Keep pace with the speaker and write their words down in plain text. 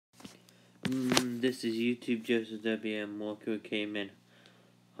This is YouTube Joseph W.M. Walker Cavemen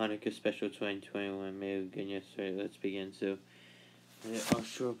Hanukkah Special 2021. May we begin yesterday. Let's begin. So, the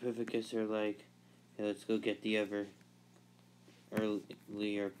Australopithecus are like, hey, let's go get the other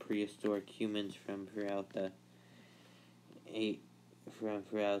earlier prehistoric humans from throughout the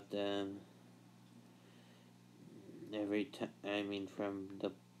from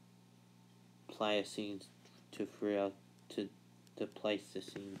the Pliocene to throughout to the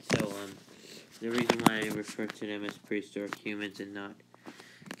Pleistocene. So, the reason why I refer to them as prehistoric humans and not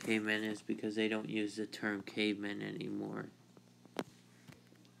cavemen is because they don't use the term cavemen anymore.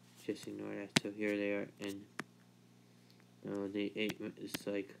 Just ignore that. So here they are, and it's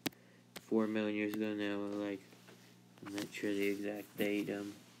like 4 million years ago now. Like, I'm not sure the exact date.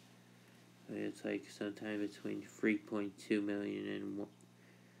 But it's like sometime between 3.2 million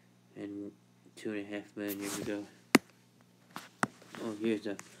and 2.5 million years ago. Oh, here's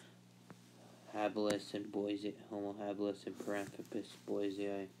a habilis and boisei, Homo habilis and Paranthropus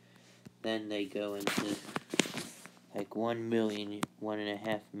boisei. Then they go into like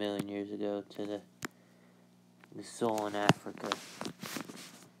 1.5 million years ago to the soul in Africa,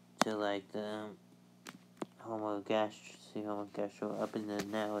 to like the Homo gastro up in the,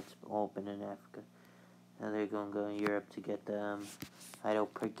 now it's open in Africa. Now they're going to go in Europe to get the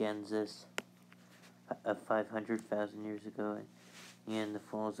Heidelbergensis of 500,000 years ago, and the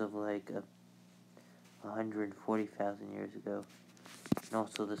falls of like 140,000 years ago, and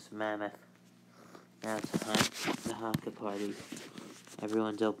also this mammoth. Now it's the Hanukkah party.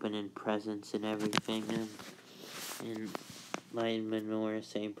 Everyone's opening presents and everything, and lighting menorah,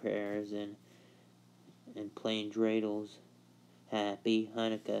 saying prayers, and playing dreidels. Happy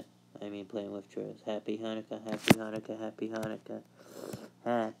Hanukkah. Playing with dreidels. Happy Hanukkah, happy Hanukkah, happy Hanukkah.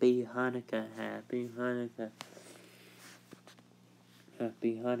 Happy Hanukkah, happy Hanukkah.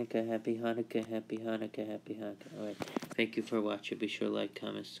 Happy Hanukkah, happy Hanukkah, happy Hanukkah, happy Hanukkah. Alright, thank you for watching. Be sure to like,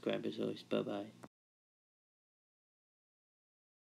 comment, subscribe as always. Bye-bye.